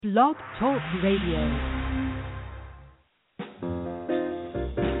Blog Talk Radio.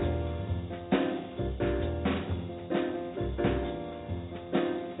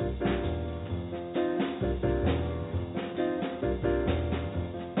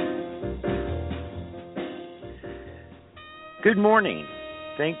 Good morning.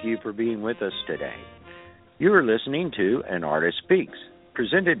 Thank you for being with us today. You are listening to An Artist Speaks,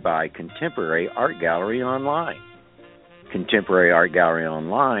 presented by Contemporary Art Gallery Online. Contemporary Art Gallery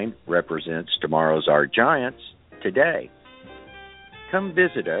Online represents tomorrow's art giants today. Come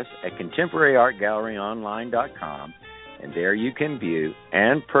visit us at contemporaryartgalleryonline.com, and there you can view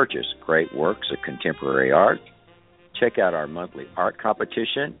and purchase great works of contemporary art. Check out our monthly art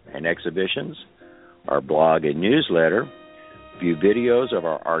competition and exhibitions, our blog and newsletter, view videos of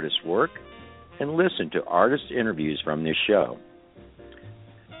our artists' work, and listen to artist interviews from this show.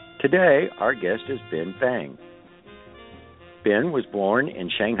 Today, our guest is Feng. Ben was born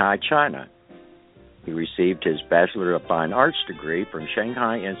in Shanghai, China. He received his Bachelor of Fine Arts degree from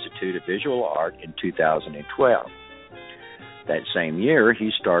Shanghai Institute of Visual Art in 2012. That same year,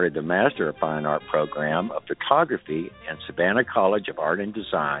 he started the Master of Fine Art program of photography at Savannah College of Art and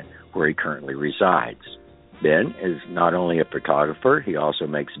Design, where he currently resides. Ben is not only a photographer, he also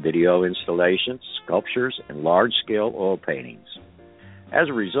makes video installations, sculptures, and large-scale oil paintings. As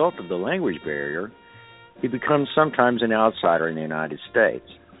a result of the language barrier, he becomes sometimes an outsider in the United States.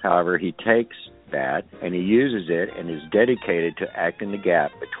 However, he takes that and he uses it and is dedicated to acting the gap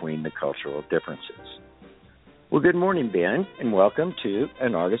between the cultural differences. Well, good morning, Ben, and welcome to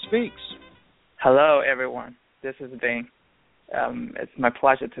An Artist Speaks. Hello, everyone. This is Ben. It's my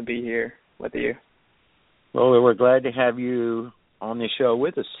pleasure to be here with you. Well, we're glad to have you on the show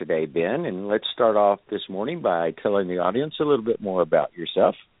with us today, Ben, and let's start off this morning by telling the audience a little bit more about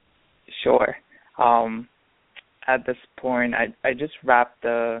yourself. Sure. At this point, I just wrapped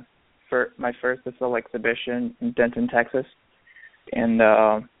my first visual exhibition in Denton, Texas, and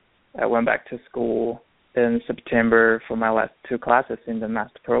I went back to school in September for my last two classes in the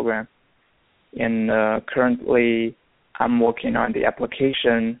master program. And currently, I'm working on the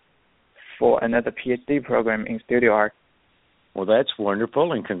application for another PhD program in studio art. Well, that's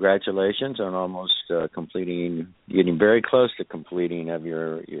wonderful, and congratulations on almost getting very close to completing of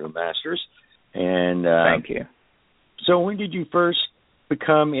your master's. And thank you. So when did you first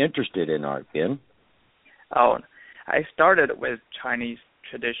become interested in art, Ben? Oh, I started with Chinese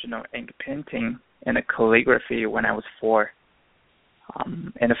traditional ink painting and calligraphy when I was 4.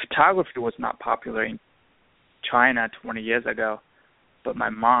 And the photography was not popular in China 20 years ago, but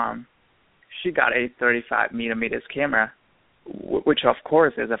my mom, she got a 35 millimeters camera, which of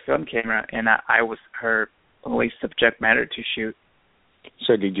course is a film camera, and I was her only subject matter to shoot.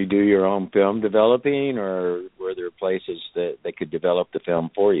 So did you do your own film developing, or were there places that they could develop the film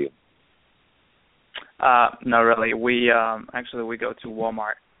for you? No, really. We go to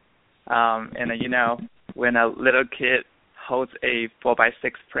Walmart. And when a little kid holds a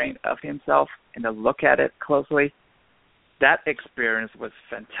 4x6 print of himself and look at it closely, that experience was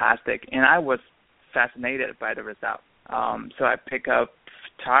fantastic, and I was fascinated by the result. So I picked up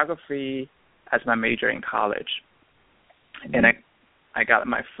photography as my major in college, and I got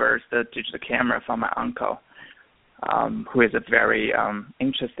my first digital camera from my uncle, who is a very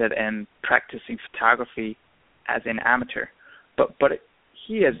interested in practicing photography as an amateur. But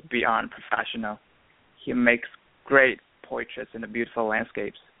he is beyond professional. He makes great portraits and beautiful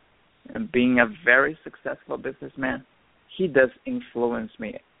landscapes. And being a very successful businessman, he does influence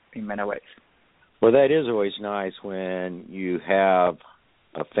me in many ways. Well, that is always nice when you have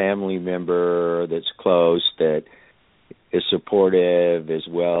a family member that's close that is supportive as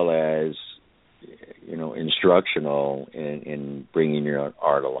well as, instructional in bringing your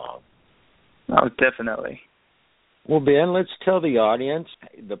art along. Oh, definitely. Well, Ben, let's tell the audience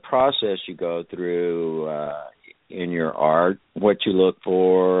the process you go through in your art, what you look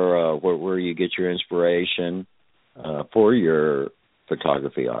for, where you get your inspiration for your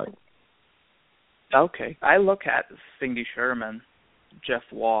photography art. Okay. I look at Cindy Sherman, Jeff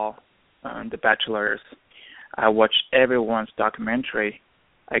Wall, The Bachelors. I watch everyone's documentary.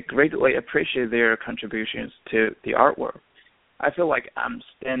 I greatly appreciate their contributions to the artwork. I feel like I'm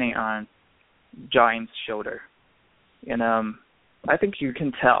standing on giant's shoulder. And I think you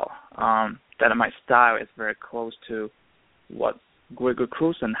can tell that my style is very close to what Gregor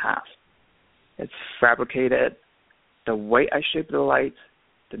Cruson has. It's fabricated. The way I shape the light,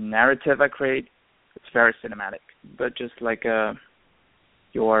 the narrative I create, it's very cinematic. But just like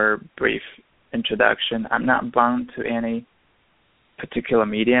your brief introduction, I'm not bound to any particular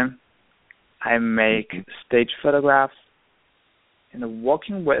medium. I make stage photographs, And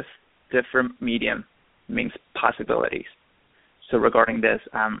working with different medium means possibilities. So regarding this,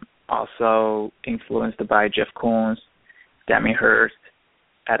 I'm also influenced by Jeff Koons, Demi Hirst,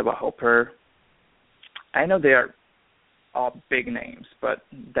 Edward Hopper. I know they are all big names, but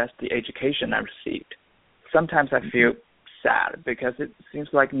that's the education I received. Sometimes I feel sad because it seems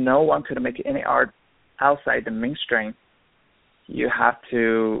like no one could make any art outside the mainstream. You have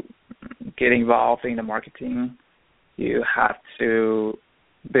to get involved in the marketing. You have to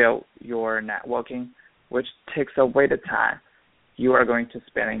build your networking, which takes away the time you are going to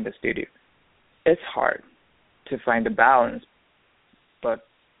spend in the studio. It's hard to find the balance, but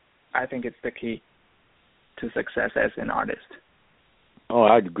I think it's the key to success as an artist. Oh,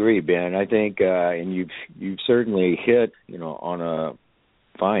 I'd agree, Ben. I think, and you've certainly hit, on a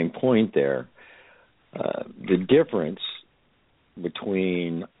fine point there. The difference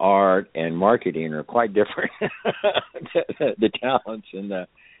between art and marketing are quite different. the talents and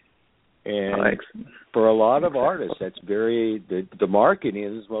for a lot of artists, that's the marketing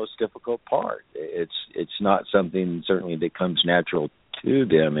is the most difficult part. It's not something certainly that comes natural to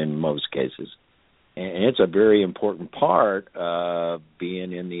them in most cases. And it's a very important part of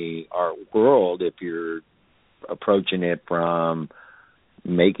being in the art world if you're approaching it from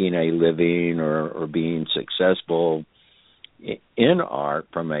making a living or being successful in art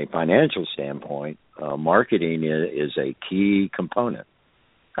from a financial standpoint. Marketing is a key component.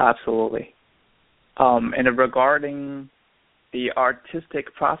 Absolutely. And regarding the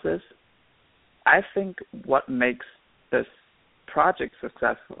artistic process, I think what makes this project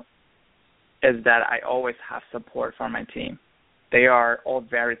successful is that I always have support from my team. They are all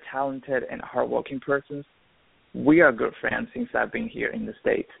very talented and hardworking persons. We are good friends since I've been here in the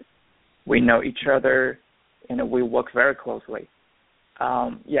States. We know each other, and we work very closely.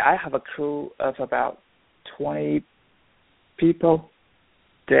 I have a crew of about 20 people.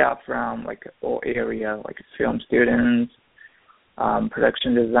 They are from all area, film students,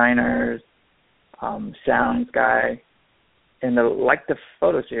 production designers, sound guy. And the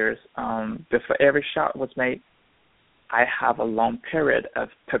photo series, before every shot was made, I have a long period of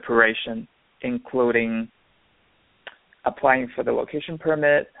preparation, including applying for the location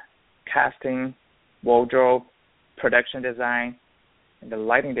permit, casting, wardrobe, production design, and the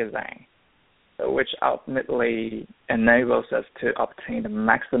lighting design, which ultimately enables us to obtain the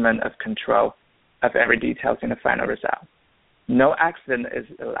maximum of control of every detail in the final result. No accident is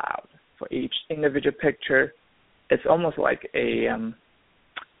allowed for each individual picture. It's almost like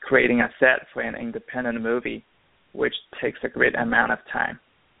creating a set for an independent movie, which takes a great amount of time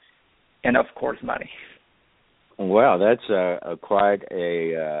and, of course, money. Wow, that's quite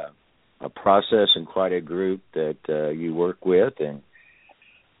a process and quite a group that you work with. And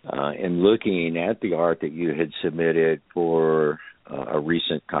in looking at the art that you had submitted for a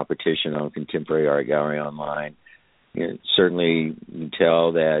recent competition on Contemporary Art Gallery Online, certainly you can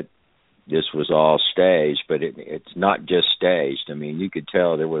tell that this was all staged, but it's not just staged. I mean, you could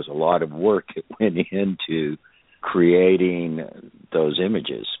tell there was a lot of work that went into creating those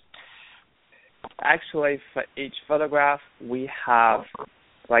images. Actually, for each photograph, we have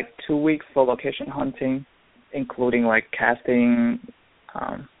 2 weeks for location hunting, including casting,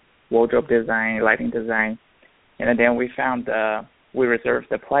 wardrobe design, lighting design, and then we reserved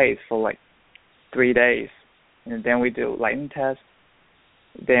the place for 3 days, and then we do lighting tests.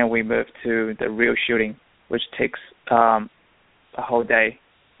 Then we move to the real shooting, which takes a whole day.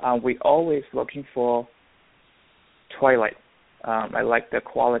 We always looking for twilight. I like the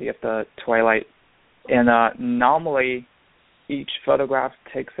quality of the twilight. And normally each photograph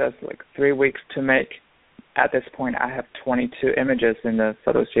takes us 3 weeks to make. At this point, I have 22 images in the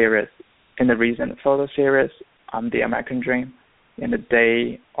photo series. In the recent photo series, The American Dream, and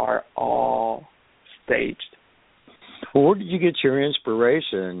they are all staged. Well, where did you get your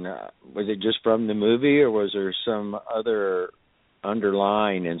inspiration? Was it just from the movie, or was there some other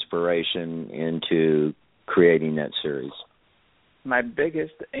underlying inspiration into creating that series? My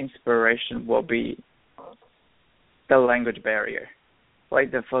biggest inspiration will be the language barrier.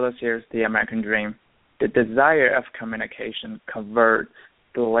 Like the photo series, The American Dream, the desire of communication converts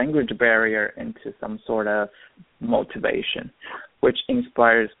the language barrier into some sort of motivation, which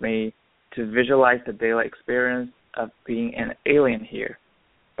inspires me to visualize the daily experience of being an alien here.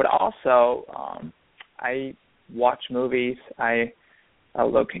 But also, I watch movies. I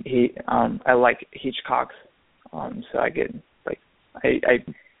like Hitchcock's, so I get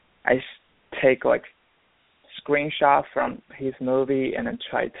I take screenshots from his movie and then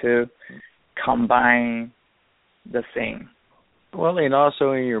try to combine the scene. Well, and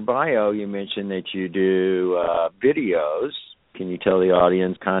also in your bio, you mentioned that you do videos Can you tell the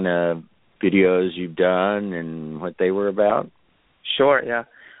audience kind of videos you've done and what they were about? Sure, yeah.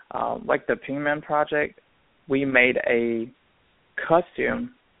 Like the Pinkman project, we made a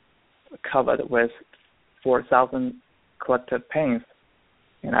costume covered with 4,000 collected paints,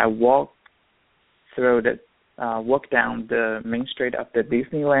 and I walked down the main street of the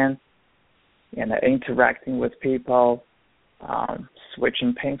Disneyland, and interacting with people,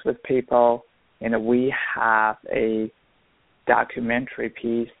 switching paints with people, and we have a documentary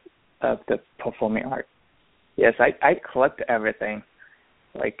piece of the performing art. Yes, I collect everything,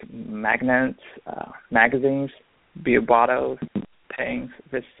 like magnets, magazines, beer bottles, paints,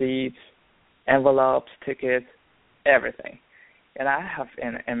 receipts, envelopes, tickets, everything. And I have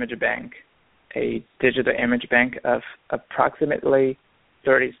an image bank, a digital image bank of approximately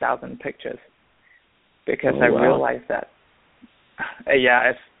 30,000 pictures, because I realized that,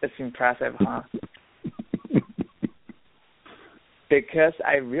 it's impressive, huh? Because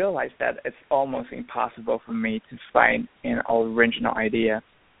I realized that it's almost impossible for me to find an original idea.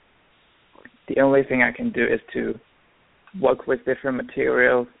 The only thing I can do is to work with different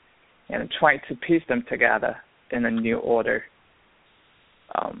materials and try to piece them together in a new order.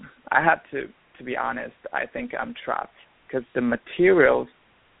 I have to be honest, I think I'm trapped because the materials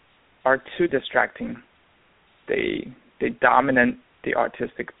are too distracting. They dominate the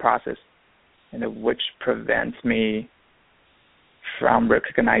artistic process, and which prevents me from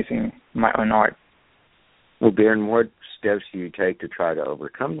recognizing my own art. Well, Ben, what steps do you take to try to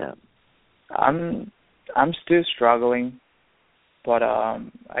overcome that? I'm still struggling, but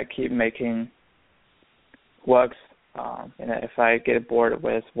I keep making works, and if I get bored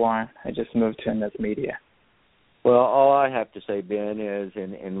with one, I just move to another media. Well, all I have to say, Ben, is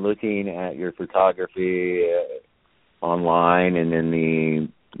in looking at your photography online and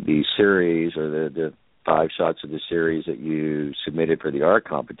in the series or the 5 shots of the series that you submitted for the art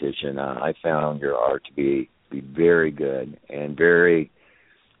competition, I found your art to be very good and very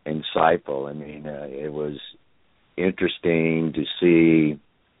insightful. I mean, it was interesting to see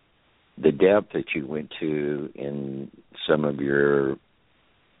the depth that you went to in some of your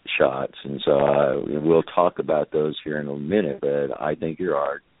shots. And so we'll talk about those here in a minute, but I think your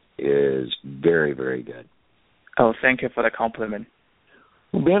art is very, very good. Oh, thank you for the compliment.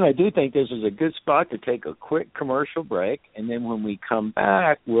 Well, Ben, I do think this is a good spot to take a quick commercial break, and then when we come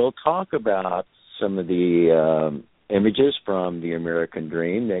back, we'll talk about some of the images from the American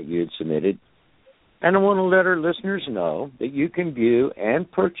Dream that you had submitted. And I want to let our listeners know that you can view and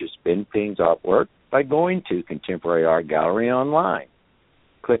purchase Ben Feng's artwork by going to Contemporary Art Gallery online.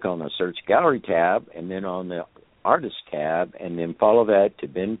 Click on the Search Gallery tab, and then on the Artist tab, and then follow that to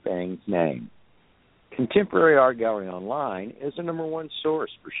Ben Feng's name. Contemporary Art Gallery Online is the #1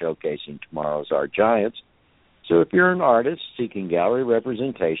 source for showcasing tomorrow's art giants. So if you're an artist seeking gallery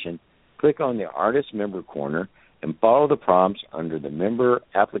representation, click on the Artist Member Corner and follow the prompts under the Member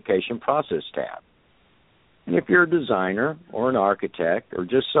Application Process tab. And if you're a designer or an architect or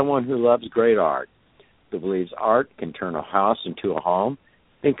just someone who loves great art, who believes art can turn a house into a home,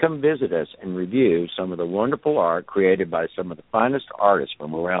 then come visit us and review some of the wonderful art created by some of the finest artists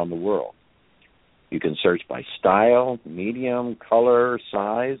from around the world. You can search by style, medium, color,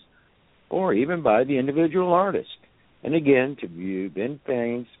 size, or even by the individual artist. And again, to view Ben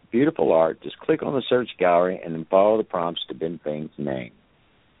Feng's beautiful art, just click on the Search Gallery and then follow the prompts to Ben Feng's name.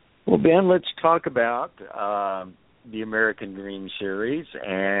 Well, Ben, let's talk about the American Dream series,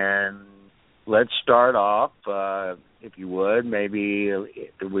 and let's start off, if you would, maybe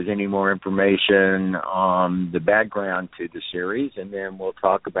if there was any more information on the background to the series, and then we'll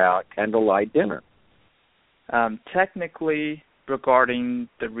talk about Candlelight Dinner. Technically, regarding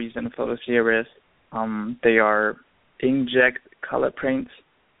the reason for the series, they are inkjet color prints.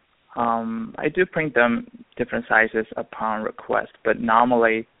 I do print them different sizes upon request, but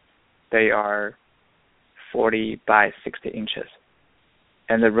normally they are 40 by 60 inches.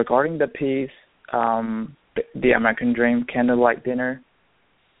 And regarding the piece, the American Dream Candlelight Dinner,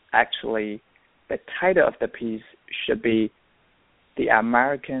 actually the title of the piece should be The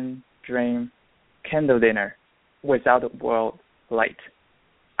American Dream Candle Dinner Without World Light.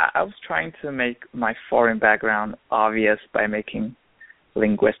 I was trying to make my foreign background obvious by making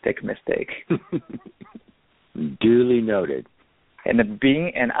linguistic mistake. Duly noted. And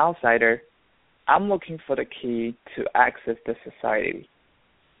being an outsider, I'm looking for the key to access the society.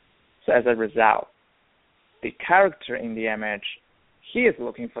 So as a result, the character in the image, he is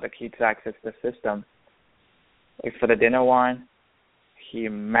looking for the key to access the system. Like for the dinner one, he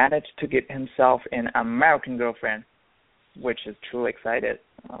managed to get himself an American girlfriend, which is truly excited.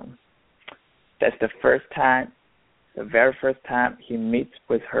 That's the first time The very first time he meets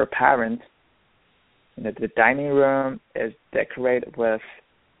with her parents, the dining room is decorated with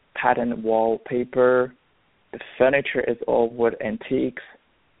patterned wallpaper. The furniture is all wood antiques.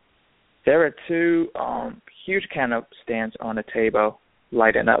 There are two huge candlestands on the table,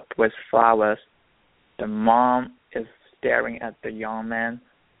 lighted up with flowers. The mom is staring at the young man,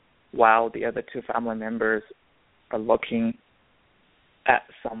 while the other two family members are looking at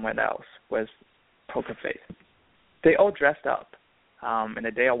someone else with poker face. They all dressed up, and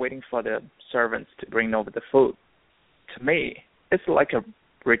they are waiting for the servants to bring over the food. To me, it's like a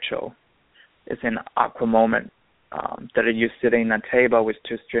ritual. It's an awkward moment that you sitting at a table with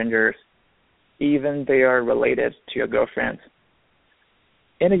two strangers, even they are related to your girlfriend.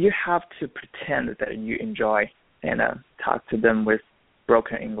 And you have to pretend that you enjoy and talk to them with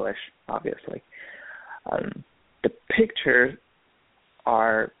broken English, obviously. The pictures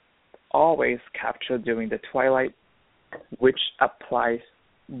are always captured during the twilight, which applies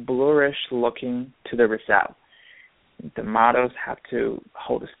bluish looking to the result. The models have to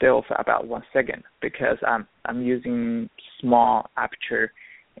hold still for about 1 second because I'm using small aperture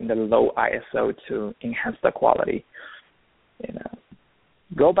in the low ISO to enhance the quality.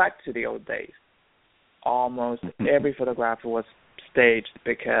 Go back to the old days. Almost every photograph was staged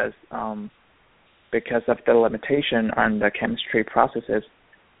because of the limitation on the chemistry processes.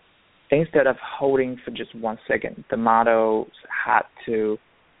 Instead of holding for just 1 second, the models had to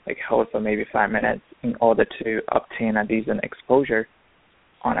hold for maybe 5 minutes in order to obtain a decent exposure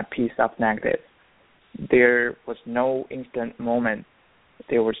on a piece of negative. There was no instant moment.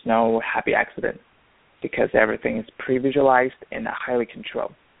 There was no happy accident because everything is pre-visualized and highly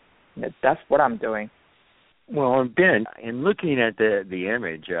controlled. And that's what I'm doing. Well, Ben, in looking at the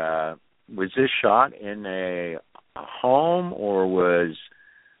image, was this shot in a home, or was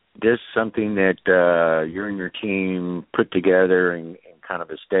this something that you and your team put together in kind of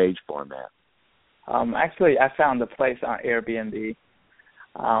a stage format? Actually, I found the place on Airbnb.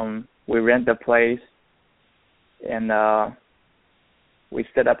 We rent the place, and we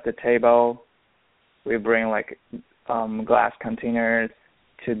set up the table. We bring glass containers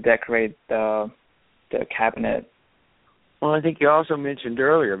to decorate the cabinet. Well, I think you also mentioned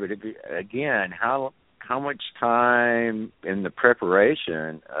earlier, but again, how much time in the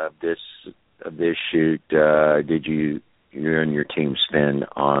preparation of this shoot did you and your team spend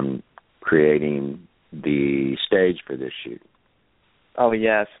on creating the stage for this shoot? Oh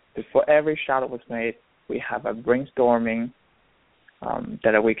yes, before every shot was made, we have a brainstorming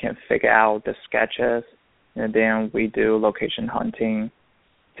that we can figure out the sketches, and then we do location hunting,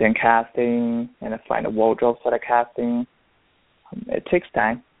 then casting, and find a wardrobe for the casting. It takes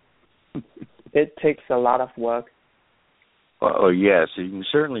time. It takes a lot of work. Oh, yes. You can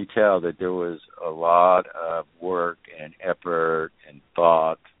certainly tell that there was a lot of work and effort and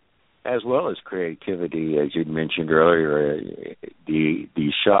thought, as well as creativity, as you mentioned earlier.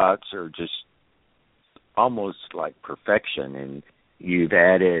 The shots are just almost like perfection, and you've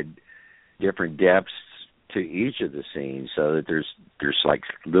added different depths to each of the scenes so that there's like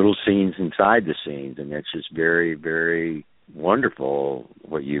little scenes inside the scenes, and that's just very, very wonderful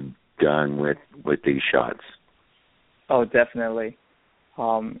what you've done with these shots. Oh, definitely.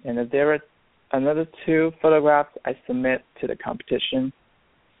 And there are another 2 photographs I submit to the competition.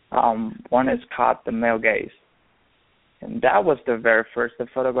 One is called The Male Gaze, and that was the very first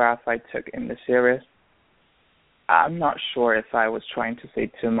photograph I took in the series. I'm not sure if I was trying to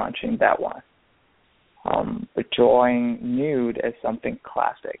say too much in that one. But drawing nude is something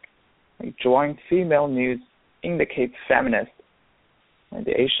classic. Drawing female nudes indicates feminist. And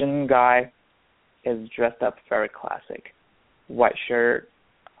the Asian guy is dressed up very classic. White shirt,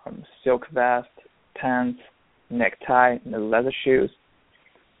 silk vest, pants, necktie, and leather shoes.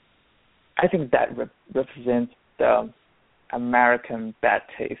 I think that represents the American bad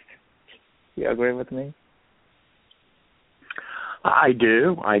taste. You agree with me? I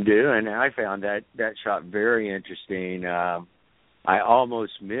do, and I found that shot very interesting. I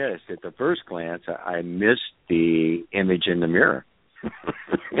almost missed, at the first glance, I missed the image in the mirror.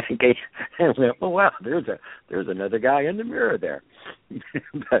 Okay. And I went, oh, wow, there's another guy in the mirror there.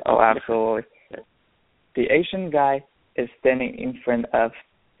 But, oh, absolutely. The Asian guy is standing in front of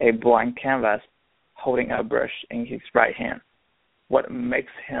a blank canvas, holding a brush in his right hand. What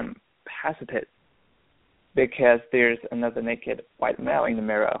makes him hesitate? Because there's another naked white male in the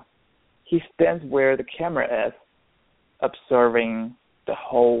mirror. He stands where the camera is, observing the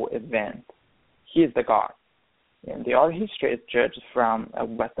whole event. He is the god. And the art history is judged from a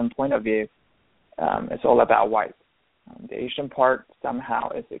Western point of view. It's all about white. The Asian part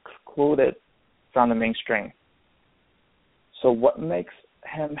somehow is excluded from the mainstream. So what makes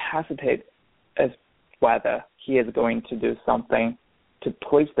him hesitate is whether he is going to do something to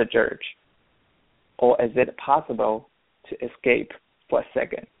please the judge, or is it possible to escape for a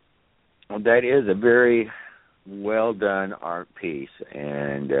second? Well, that is a very well done art piece,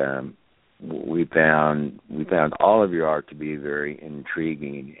 and we found all of your art to be very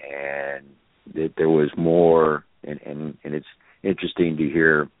intriguing, and that there was more, and it's interesting to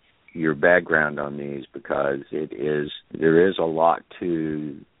hear your background on these, because there is a lot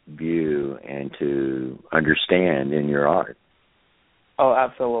to view and to understand in your art. Oh,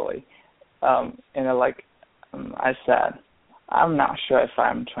 absolutely. And like I said, I'm not sure if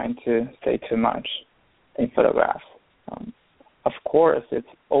I'm trying to say too much in photographs. Of course, it's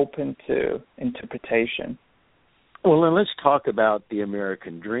open to interpretation. Well, then let's talk about the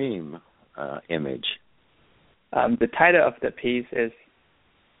American Dream image. The title of the piece is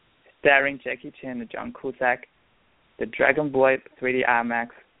Starring Jackie Chan and John Cusack. The Dragon Blade 3D IMAX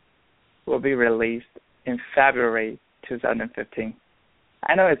will be released in February 2015.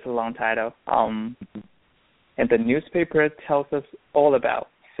 I know it's a long title. And the newspaper tells us all about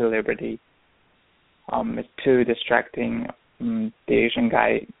celebrity. It's too distracting. The Asian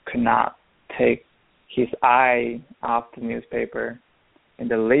guy could not take his eye off the newspaper, and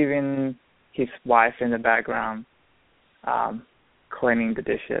leaving his wife in the background, cleaning the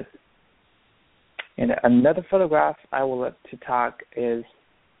dishes. And another photograph I would like to talk is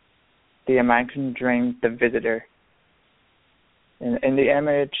the American Dream, The Visitor. In the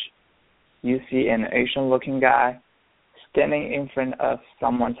image, you see an Asian-looking guy standing in front of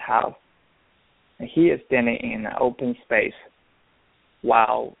someone's house. And he is standing in an open space,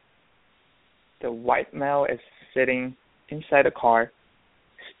 while the white male is sitting inside the car,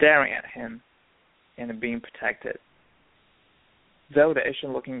 staring at him and being protected. Though the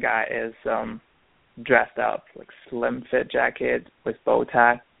Asian-looking guy is dressed up, like slim fit jacket with bow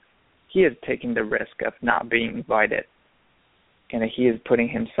tie, he is taking the risk of not being invited, and he is putting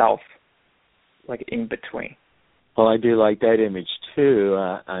himself like in between. Well, I do like that image too.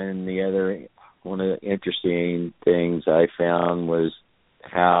 And the other one of the interesting things I found was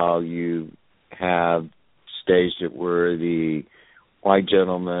how you have staged it where the white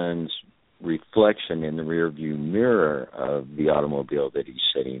gentleman's reflection in the rearview mirror of the automobile that he's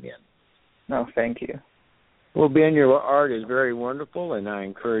sitting in. No, thank you. Well, Ben, your art is very wonderful, and I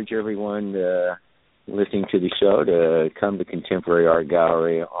encourage everyone listening to the show to come to Contemporary Art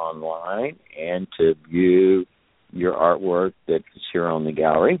Gallery online and to view your artwork that's here on the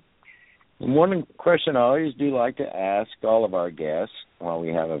gallery. And one question I always do like to ask all of our guests while we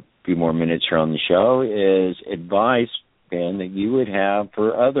have a few more minutes here on the show is advice, Ben, that you would have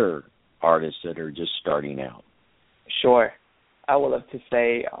for other artists that are just starting out. Sure. I would love to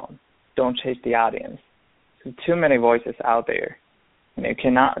say don't chase the audience. There's too many voices out there, and you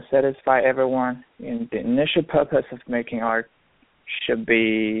cannot satisfy everyone. And the initial purpose of making art should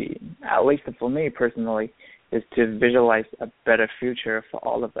be, at least for me personally, is to visualize a better future for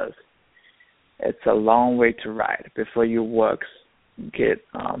all of us. It's a long way to ride before your works get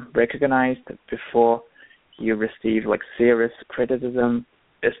recognized, before you receive like serious criticism,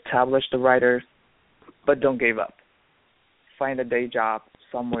 establish the writers, but don't give up. Find a day job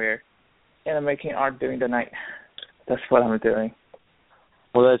somewhere and I'm making art during the night. That's what I'm doing.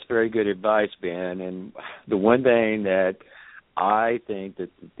 Well, that's very good advice, Ben. And the one thing that I think that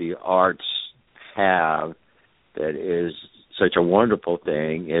the arts have that is such a wonderful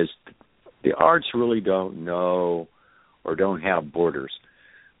thing is the arts really don't know or don't have borders.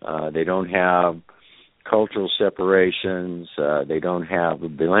 They don't have cultural separations. They don't have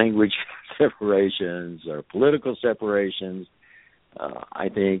the language separations or political separations. I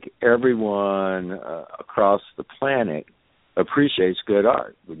think everyone across the planet appreciates good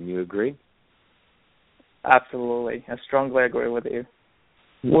art. Wouldn't you agree? Absolutely. I strongly agree with you.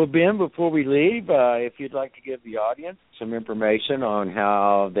 Well, Ben, before we leave, if you'd like to give the audience some information on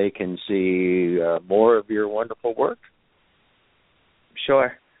how they can see more of your wonderful work.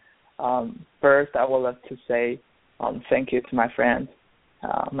 Sure. First, I would love to say thank you to my friends,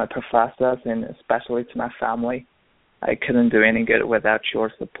 my professors, and especially to my family. I couldn't do any good without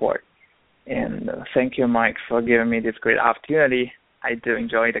your support. And thank you, Mike, for giving me this great opportunity. I do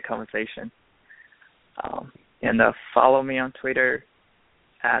enjoy the conversation. And follow me on Twitter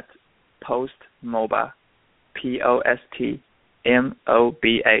at postmoba, POSTMOBA.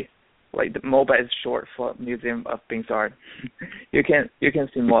 Like the MOBA is short for Museum of Bing's Art. You can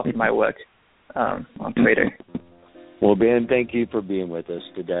see more of my work on Twitter. Well, Ben, thank you for being with us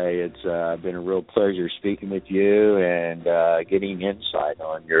today. It's been a real pleasure speaking with you and getting insight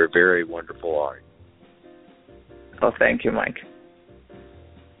on your very wonderful art. Oh, thank you, Mike.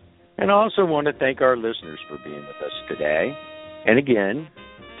 And I also want to thank our listeners for being with us today. And again,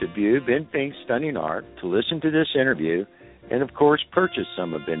 to view Ben Feng's stunning art, to listen to this interview, and of course purchase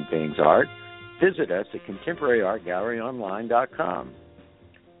some of Ben Feng's art, visit us at ContemporaryArtGalleryOnline.com.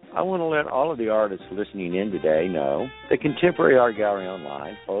 I want to let all of the artists listening in today know that Contemporary Art Gallery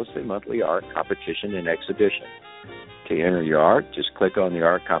Online hosts a monthly art competition and exhibition. To enter your art, just click on the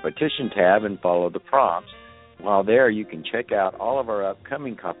Art Competition tab and follow the prompts. While there, you can check out all of our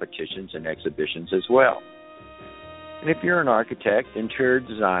upcoming competitions and exhibitions as well. And if you're an architect, interior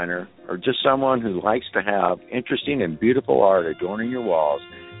designer, or just someone who likes to have interesting and beautiful art adorning your walls,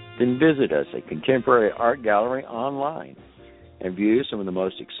 then visit us at Contemporary Art Gallery Online and view some of the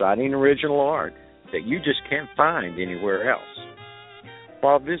most exciting original art that you just can't find anywhere else.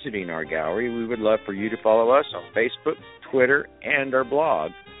 While visiting our gallery, we would love for you to follow us on Facebook, Twitter, and our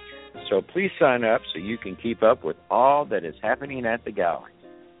blog. So please sign up so you can keep up with all that is happening at the gallery.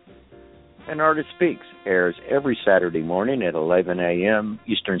 And Artist Speaks airs every Saturday morning at 11 a.m.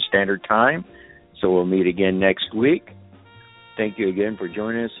 Eastern Standard Time. So we'll meet again next week. Thank you again for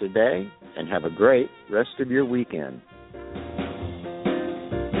joining us today, and have a great rest of your weekend.